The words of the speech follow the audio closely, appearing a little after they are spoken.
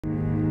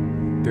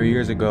3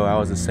 years ago, I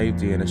was a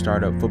safety in a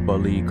startup football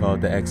league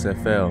called the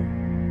XFL,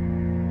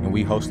 and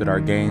we hosted our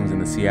games in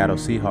the Seattle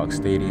Seahawks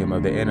stadium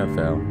of the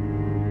NFL.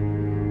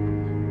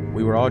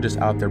 We were all just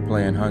out there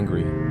playing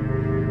hungry,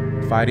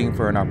 fighting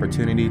for an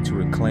opportunity to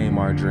reclaim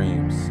our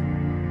dreams.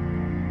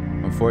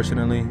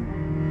 Unfortunately,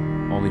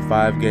 only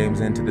 5 games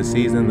into the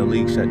season, the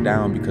league shut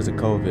down because of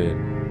COVID.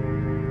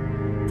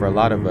 For a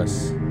lot of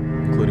us,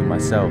 including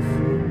myself,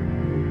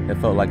 it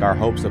felt like our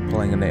hopes of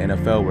playing in the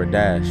NFL were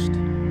dashed.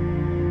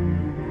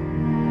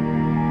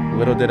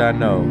 Little did I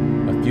know,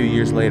 a few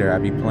years later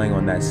I'd be playing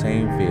on that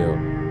same field,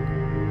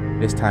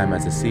 this time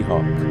as a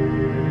Seahawk.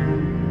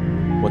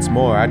 What's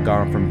more, I'd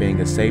gone from being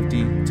a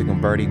safety to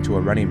converting to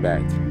a running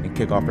back and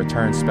kickoff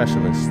return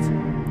specialist.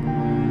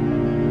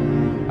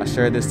 I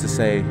share this to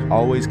say,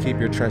 always keep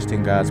your trust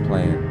in God's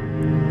plan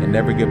and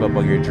never give up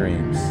on your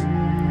dreams,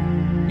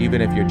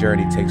 even if your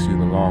journey takes you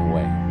the long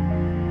way.